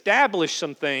can establish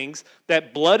some things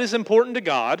that blood is important to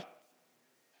God.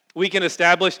 We can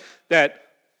establish that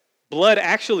blood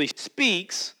actually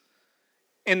speaks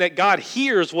and that God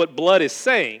hears what blood is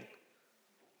saying.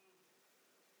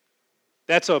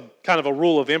 That's a kind of a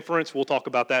rule of inference. We'll talk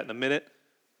about that in a minute.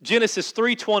 Genesis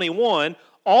 3:21,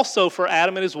 also for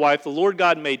Adam and his wife, the Lord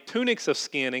God made tunics of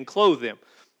skin and clothed them.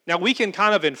 Now we can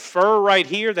kind of infer right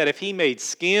here that if he made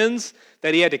skins,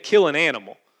 that he had to kill an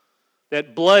animal.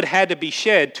 That blood had to be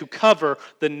shed to cover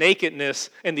the nakedness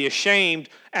and the ashamed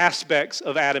aspects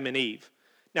of Adam and Eve.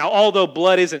 Now, although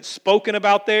blood isn't spoken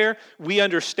about there, we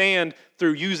understand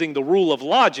through using the rule of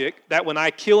logic that when I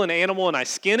kill an animal and I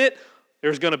skin it,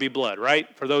 there's going to be blood, right?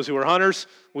 For those who are hunters,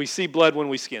 we see blood when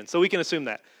we skin. So we can assume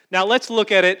that. Now, let's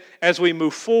look at it as we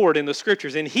move forward in the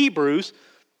Scriptures. In Hebrews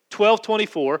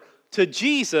 12:24, to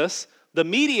Jesus, the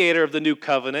mediator of the new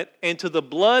covenant, and to the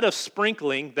blood of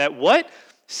sprinkling that what?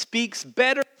 Speaks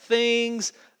better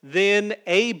things than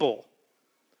Abel.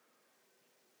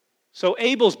 So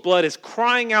Abel's blood is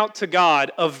crying out to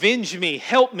God, avenge me,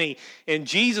 help me. And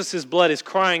Jesus' blood is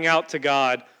crying out to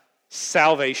God,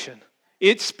 salvation.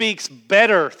 It speaks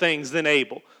better things than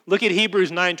Abel. Look at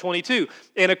Hebrews 9:22.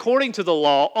 And according to the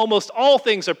law, almost all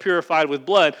things are purified with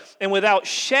blood, and without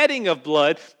shedding of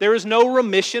blood, there is no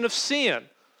remission of sin.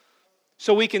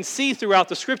 So we can see throughout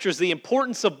the scriptures the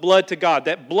importance of blood to God,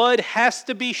 that blood has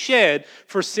to be shed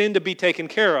for sin to be taken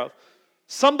care of.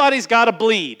 Somebody's got to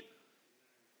bleed.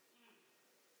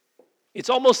 It's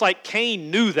almost like Cain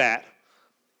knew that.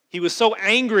 He was so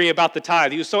angry about the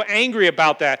tithe. He was so angry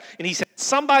about that. And he said,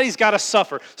 somebody's got to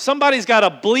suffer. Somebody's got to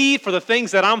bleed for the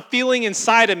things that I'm feeling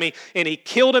inside of me. And he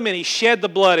killed him and he shed the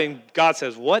blood. And God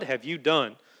says, what have you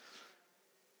done?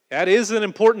 That is an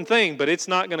important thing, but it's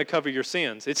not going to cover your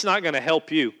sins. It's not going to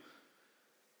help you.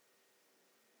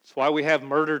 That's why we have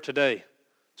murder today.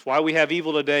 That's why we have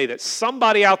evil today, that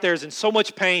somebody out there is in so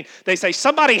much pain, they say,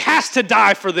 somebody has to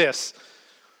die for this.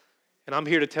 And I'm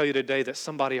here to tell you today that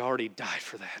somebody already died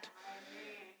for that.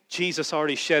 Jesus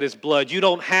already shed his blood. You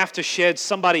don't have to shed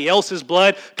somebody else's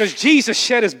blood because Jesus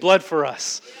shed his blood for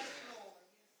us.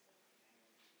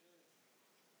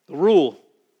 The rule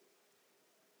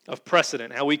of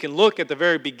precedent, how we can look at the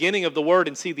very beginning of the word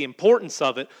and see the importance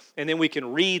of it, and then we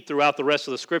can read throughout the rest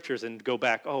of the scriptures and go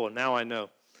back, oh, now I know.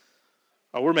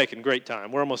 Oh, we're making great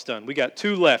time. We're almost done. We got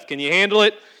 2 left. Can you handle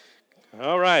it?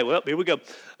 All right, well, here we go.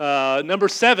 Number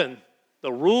 7,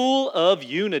 the rule of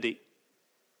unity.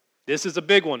 This is a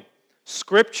big one.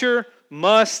 Scripture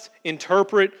must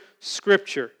interpret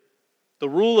Scripture. The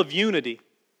rule of unity.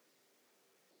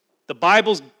 The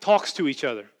Bible talks to each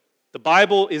other. The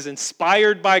Bible is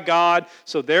inspired by God,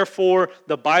 so therefore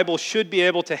the Bible should be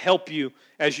able to help you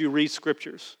as you read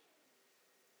Scriptures.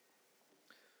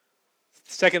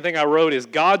 The second thing I wrote is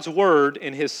God's Word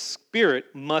and His Spirit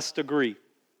must agree.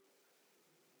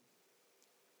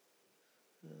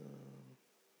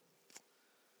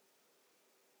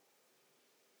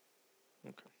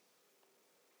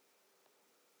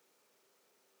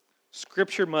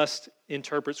 Scripture must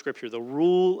interpret Scripture, the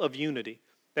rule of unity.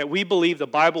 That we believe the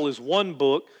Bible is one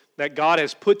book that God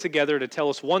has put together to tell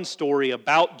us one story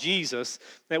about Jesus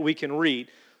that we can read.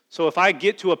 So if I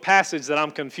get to a passage that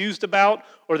I'm confused about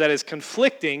or that is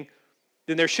conflicting,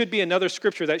 then there should be another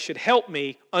Scripture that should help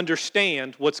me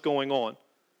understand what's going on.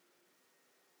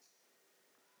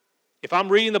 If I'm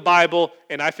reading the Bible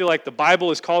and I feel like the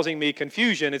Bible is causing me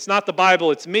confusion, it's not the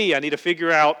Bible, it's me. I need to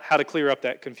figure out how to clear up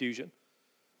that confusion.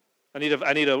 I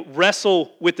need to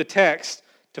wrestle with the text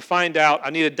to find out. I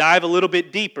need to dive a little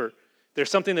bit deeper. There's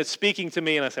something that's speaking to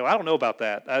me and I say, well, I don't know about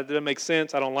that. That doesn't make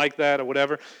sense. I don't like that or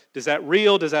whatever. Is that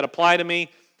real? Does that apply to me?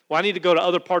 Well, I need to go to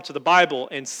other parts of the Bible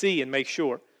and see and make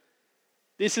sure.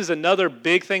 This is another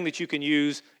big thing that you can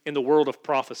use in the world of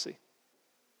prophecy.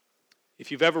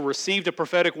 If you've ever received a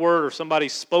prophetic word or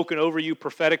somebody's spoken over you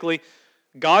prophetically,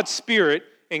 God's Spirit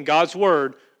and God's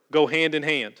Word go hand in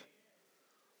hand.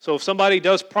 So if somebody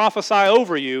does prophesy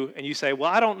over you and you say,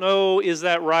 well, I don't know, is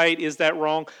that right, is that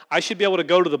wrong? I should be able to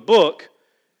go to the book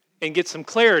and get some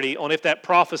clarity on if that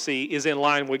prophecy is in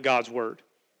line with God's Word.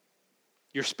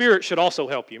 Your Spirit should also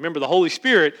help you. Remember, the Holy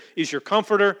Spirit is your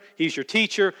comforter. He's your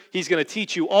teacher. He's going to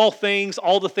teach you all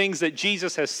the things that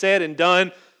Jesus has said and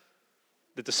done,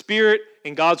 that the Spirit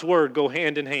and God's Word go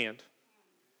hand in hand.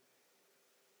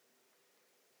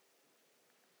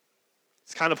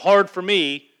 It's kind of hard for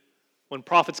me when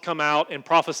prophets come out and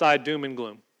prophesy doom and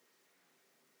gloom.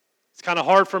 It's kind of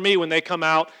hard for me when they come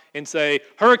out and say,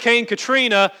 Hurricane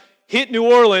Katrina hit New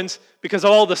Orleans because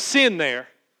of all the sin there.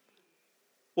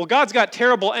 Well, God's got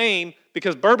terrible aim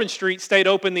because Bourbon Street stayed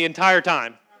open the entire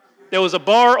time. There was a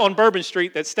bar on Bourbon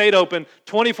Street that stayed open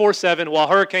 24/7 while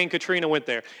Hurricane Katrina went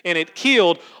there. And it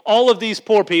killed all of these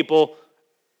poor people.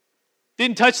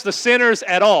 Didn't touch the sinners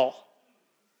at all.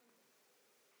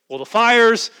 Well, the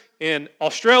fires in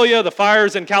Australia, the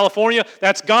fires in California,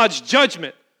 that's God's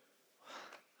judgment.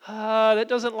 That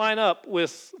doesn't line up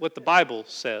with what the Bible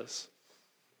says.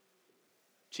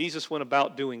 Jesus went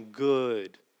about doing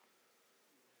good.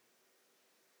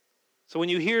 So when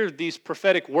you hear these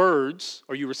prophetic words,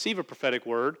 or you receive a prophetic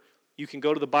word, you can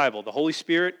go to the Bible. The Holy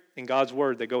Spirit and God's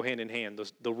Word, they go hand in hand.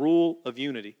 The rule of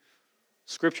unity.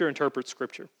 Scripture interprets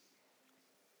Scripture.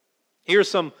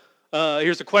 Here's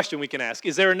a question we can ask.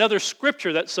 Is there another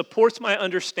Scripture that supports my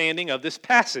understanding of this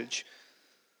passage?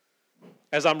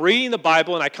 As I'm reading the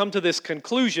Bible and I come to this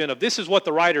conclusion of this is what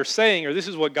the writer's saying or this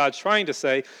is what God's trying to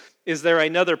say, is there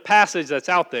another passage that's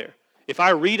out there? If I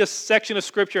read a section of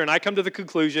Scripture and I come to the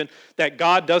conclusion that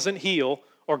God doesn't heal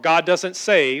or God doesn't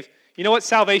save, you know what?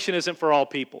 Salvation isn't for all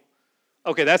people.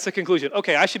 Okay, that's the conclusion.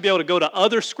 Okay, I should be able to go to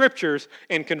other Scriptures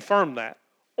and confirm that.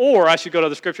 Or I should go to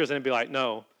the scriptures and be like,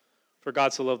 no, for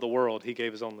God so loved the world, he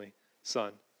gave his only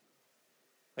son.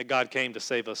 That God came to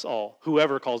save us all.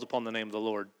 Whoever calls upon the name of the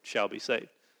Lord shall be saved.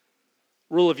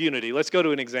 Rule of unity. Let's go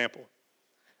to an example.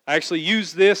 I actually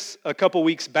used this a couple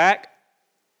weeks back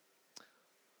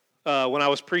when I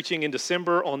was preaching in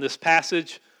December on this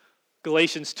passage,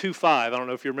 Galatians 2:5. I don't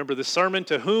know if you remember this sermon.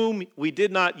 To whom we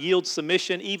did not yield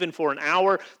submission even for an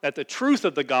hour, that the truth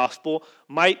of the gospel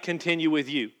might continue with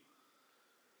you.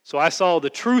 So I saw the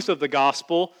truth of the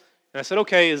gospel, and I said,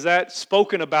 okay, is that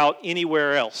spoken about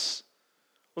anywhere else?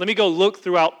 Let me go look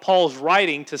throughout Paul's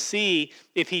writing to see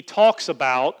if he talks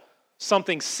about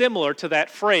something similar to that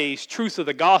phrase, truth of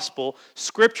the gospel.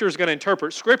 Scripture is going to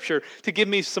interpret Scripture to give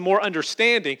me some more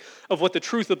understanding of what the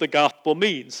truth of the gospel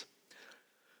means.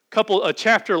 A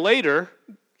chapter later,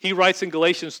 he writes in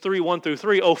Galatians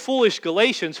 3:1-3, O foolish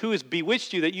Galatians, who has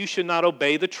bewitched you that you should not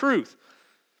obey the truth,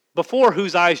 before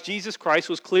whose eyes Jesus Christ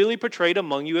was clearly portrayed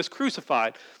among you as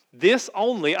crucified. This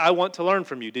only I want to learn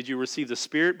from you. Did you receive the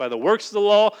Spirit by the works of the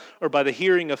law or by the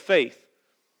hearing of faith?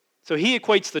 So he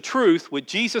equates the truth with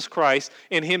Jesus Christ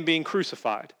and him being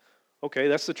crucified. Okay,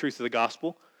 that's the truth of the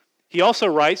gospel. He also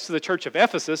writes to the church of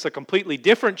Ephesus, a completely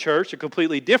different church, a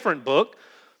completely different book.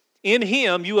 In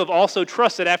him you have also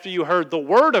trusted after you heard the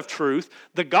word of truth,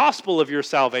 the gospel of your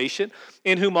salvation,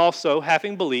 in whom also,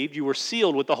 having believed, you were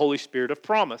sealed with the Holy Spirit of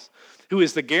promise, who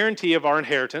is the guarantee of our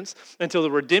inheritance until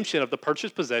the redemption of the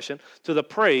purchased possession to the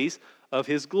praise of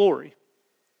his glory.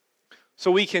 So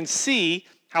we can see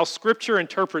how Scripture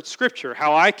interprets Scripture,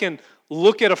 how I can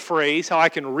look at a phrase, how I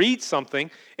can read something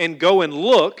and go and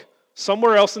look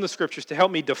somewhere else in the Scriptures to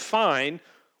help me define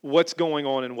what's going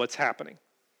on and what's happening.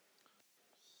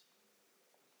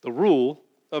 The rule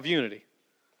of unity.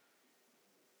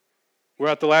 We're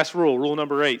at the last rule, rule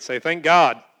number 8. Say, thank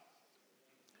God.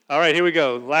 All right, here we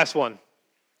go. Last one.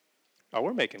 Oh,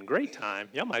 we're making great time.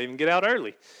 Y'all might even get out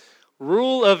early.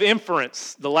 Rule of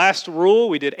inference. The last rule,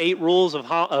 we did 8 rules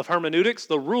of hermeneutics.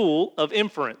 The rule of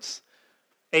inference.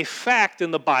 A fact in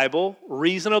the Bible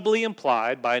reasonably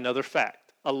implied by another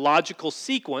fact. A logical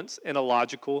sequence and a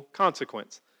logical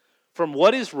consequence. From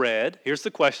what is read, here's the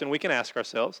question we can ask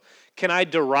ourselves, can I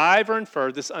derive or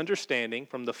infer this understanding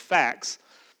from the facts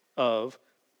of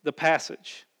the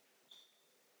passage?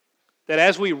 That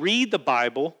as we read the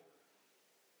Bible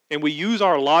and we use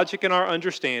our logic and our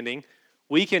understanding,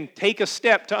 we can take a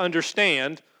step to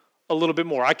understand a little bit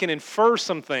more. I can infer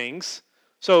some things.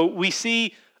 So we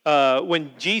see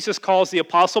when Jesus calls the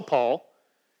Apostle Paul,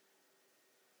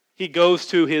 he goes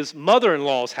to his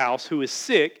mother-in-law's house who is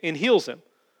sick and heals him.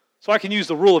 So I can use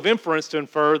the rule of inference to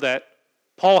infer that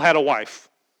Paul had a wife.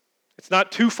 It's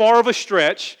not too far of a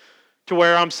stretch to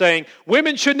where I'm saying,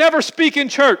 women should never speak in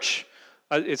church.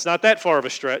 It's not that far of a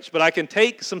stretch, but I can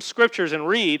take some scriptures and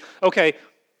read, okay,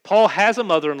 Paul has a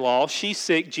mother-in-law, she's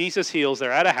sick, Jesus heals,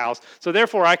 they're at a house, so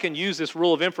therefore I can use this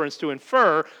rule of inference to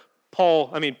infer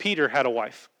Peter had a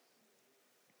wife.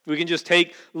 We can just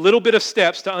take a little bit of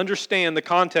steps to understand the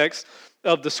context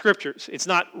of the scriptures. It's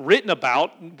not written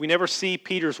about. We never see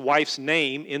Peter's wife's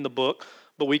name in the book,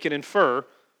 but we can infer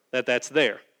that that's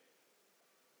there.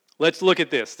 Let's look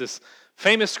at this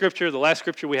famous scripture, the last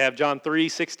scripture we have, John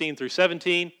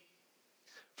 3:16-17.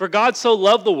 For God so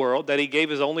loved the world that he gave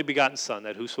his only begotten Son,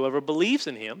 that whosoever believes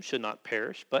in him should not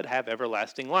perish, but have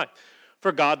everlasting life.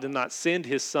 For God did not send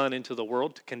his Son into the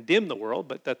world to condemn the world,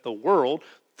 but that the world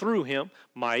through him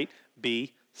might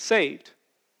be saved.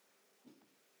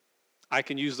 I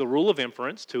can use the rule of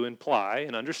inference to imply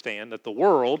and understand that the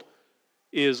world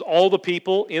is all the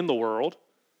people in the world,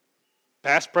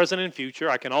 past, present, and future.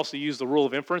 I can also use the rule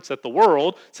of inference that the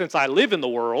world, since I live in the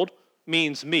world,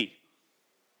 means me.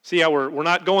 See how we're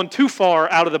not going too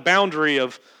far out of the boundary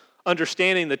of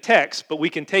understanding the text, but we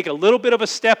can take a little bit of a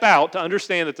step out to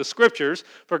understand that the scriptures,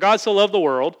 for God so loved the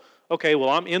world, okay, well,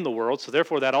 I'm in the world, so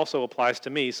therefore that also applies to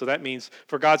me. So that means,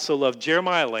 for God so loved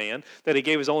Jeremiah land, that he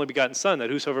gave his only begotten Son, that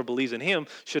whosoever believes in him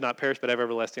should not perish but have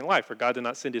everlasting life. For God did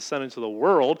not send his Son into the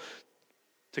world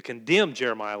to condemn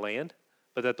Jeremiah land,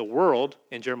 but that the world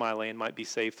and Jeremiah land might be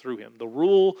saved through him. The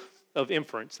rule of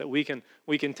inference, that we can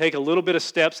take a little bit of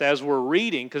steps as we're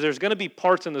reading, because there's going to be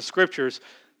parts in the scriptures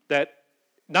that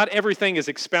not everything is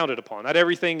expounded upon, not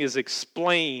everything is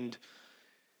explained.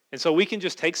 And so we can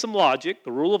just take some logic,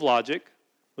 the rule of logic.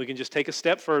 We can just take a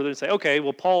step further and say, okay,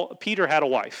 well, Peter had a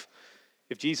wife.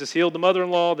 If Jesus healed the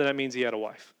mother-in-law, then that means he had a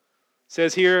wife. It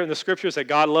says here in the scriptures that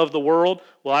God loved the world.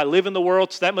 Well, I live in the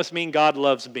world, so that must mean God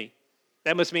loves me.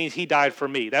 That must mean he died for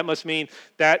me. That must mean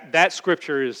that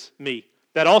scripture is me.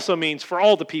 That also means for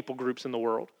all the people groups in the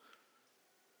world.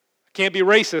 I can't be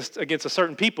racist against a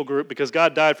certain people group because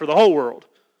God died for the whole world.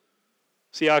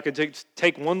 See how I could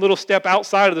take one little step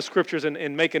outside of the Scriptures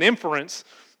and make an inference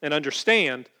and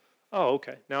understand, oh,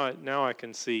 okay, now I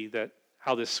can see that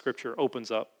how this Scripture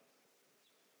opens up.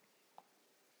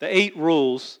 The 8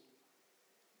 rules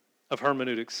of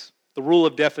hermeneutics. The rule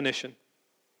of definition.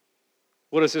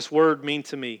 What does this word mean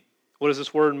to me? What does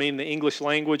this word mean in the English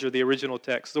language or the original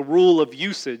text? The rule of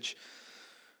usage.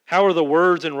 How are the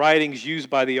words and writings used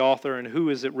by the author, and who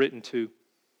is it written to?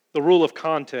 The rule of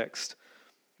context.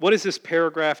 What is this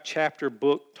paragraph, chapter,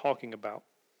 book talking about?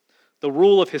 The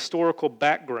rule of historical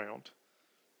background.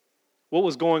 What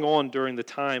was going on during the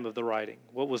time of the writing?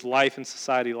 What was life and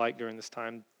society like during this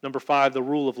time? Number 5, the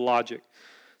rule of logic.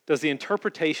 Does the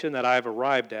interpretation that I have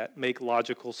arrived at make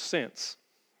logical sense?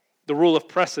 The rule of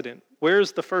precedent.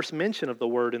 Where's the first mention of the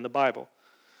word in the Bible?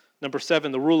 Number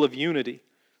 7, the rule of unity.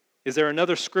 Is there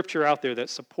another scripture out there that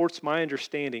supports my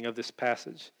understanding of this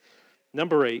passage?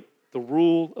 Number 8, the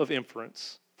rule of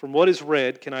inference. From what is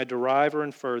read, can I derive or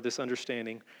infer this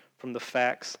understanding from the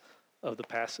facts of the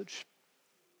passage?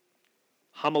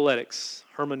 Homiletics,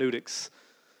 hermeneutics.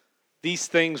 These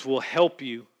things will help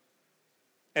you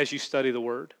as you study the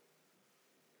Word.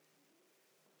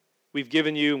 We've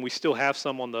given you, and we still have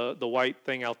some on the white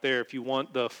thing out there, if you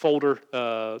want the folder,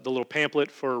 the little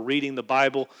pamphlet for reading the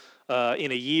Bible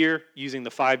in a year using the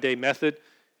 5-day method,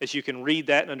 as you can read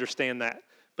that and understand that.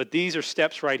 But these are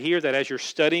steps right here that as you're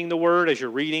studying the Word, as you're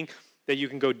reading, that you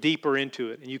can go deeper into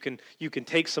it. And you can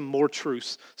take some more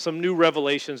truths, some new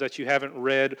revelations that you haven't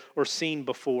read or seen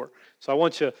before. So I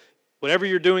want you, whatever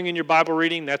you're doing in your Bible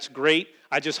reading, that's great.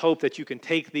 I just hope that you can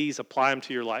take these, apply them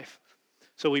to your life.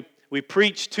 So we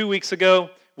preached 2 weeks ago.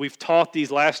 We've taught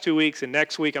these last 2 weeks. And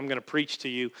next week I'm going to preach to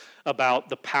you about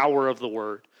the power of the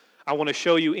Word. I want to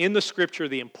show you in the Scripture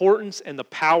the importance and the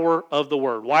power of the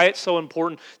Word. Why it's so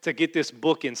important to get this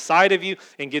book inside of you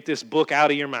and get this book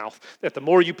out of your mouth. That the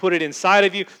more you put it inside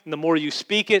of you and the more you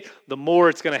speak it, the more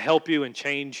it's going to help you and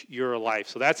change your life.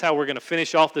 So that's how we're going to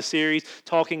finish off the series,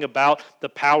 talking about the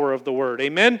power of the Word.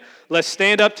 Amen? Let's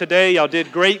stand up today. Y'all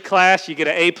did great class. You get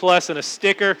an A+ and a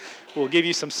sticker. We'll give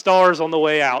you some stars on the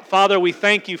way out. Father, we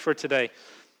thank you for today.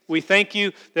 We thank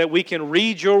you that we can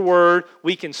read your word,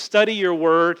 we can study your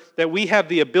word, that we have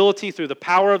the ability through the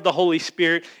power of the Holy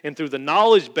Spirit and through the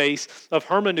knowledge base of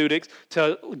hermeneutics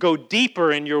to go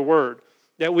deeper in your word,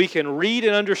 that we can read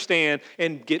and understand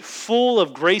and get full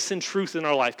of grace and truth in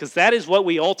our life, because that is what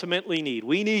we ultimately need.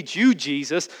 We need you,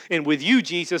 Jesus, and with you,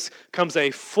 Jesus, comes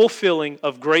a fulfilling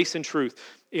of grace and truth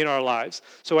in our lives.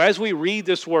 So as we read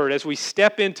this word, as we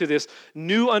step into this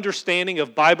new understanding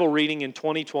of Bible reading in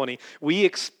 2020, we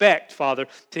expect, Father,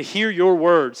 to hear your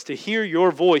words, to hear your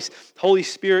voice. Holy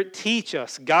Spirit, teach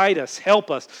us, guide us,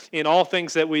 help us in all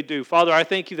things that we do. Father, I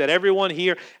thank you that everyone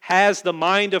here has the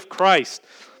mind of Christ,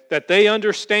 that they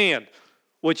understand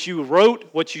what you wrote,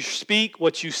 what you speak,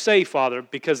 what you say, Father,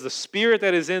 because the Spirit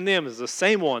that is in them is the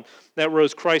same one that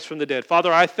rose Christ from the dead.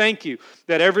 Father, I thank you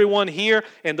that everyone here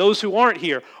and those who aren't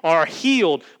here are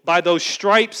healed by those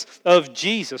stripes of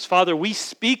Jesus. Father, we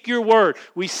speak your word,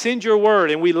 we send your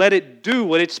word, and we let it do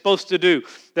what it's supposed to do.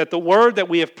 That the word that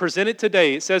we have presented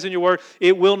today, it says in your word,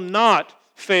 it will not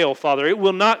fail, Father. It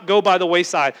will not go by the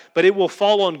wayside, but it will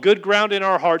fall on good ground in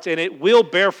our hearts, and it will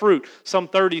bear fruit, some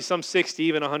 30, some 60,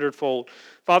 even 100-fold.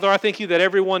 Father, I thank you that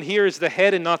everyone here is the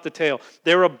head and not the tail.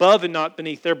 They're above and not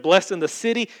beneath. They're blessed in the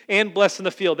city and blessed in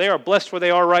the field. They are blessed where they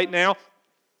are right now,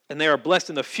 and they are blessed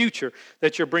in the future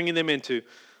that you're bringing them into.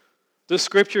 The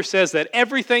Scripture says that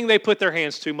everything they put their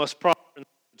hands to must prosper in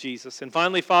Jesus. And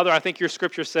finally, Father, I think your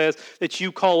Scripture says that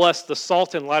you call us the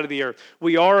salt and light of the earth.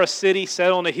 We are a city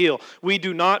set on a hill. We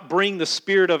do not bring the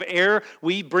spirit of error.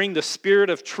 We bring the spirit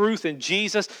of truth in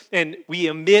Jesus, and we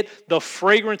emit the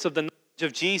fragrance of the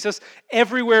of Jesus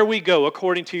everywhere we go,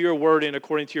 according to your word and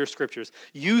according to your scriptures.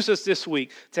 Use us this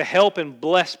week to help and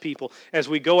bless people as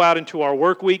we go out into our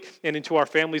work week and into our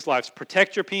families' lives.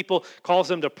 Protect your people, cause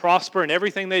them to prosper in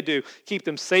everything they do. Keep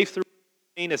them safe through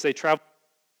as they travel.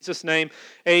 In Jesus' name,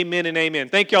 amen and amen.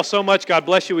 Thank y'all so much. God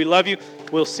bless you. We love you.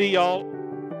 We'll see y'all.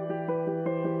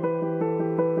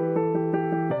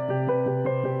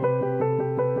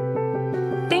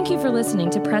 Thank you for listening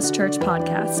to Press Church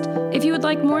Podcast. If you would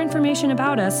like more information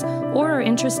about us or are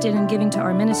interested in giving to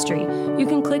our ministry, you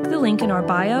can click the link in our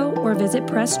bio or visit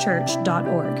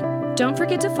presschurch.org. Don't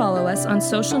forget to follow us on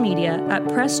social media at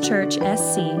Press Church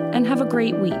SC and have a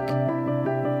great week.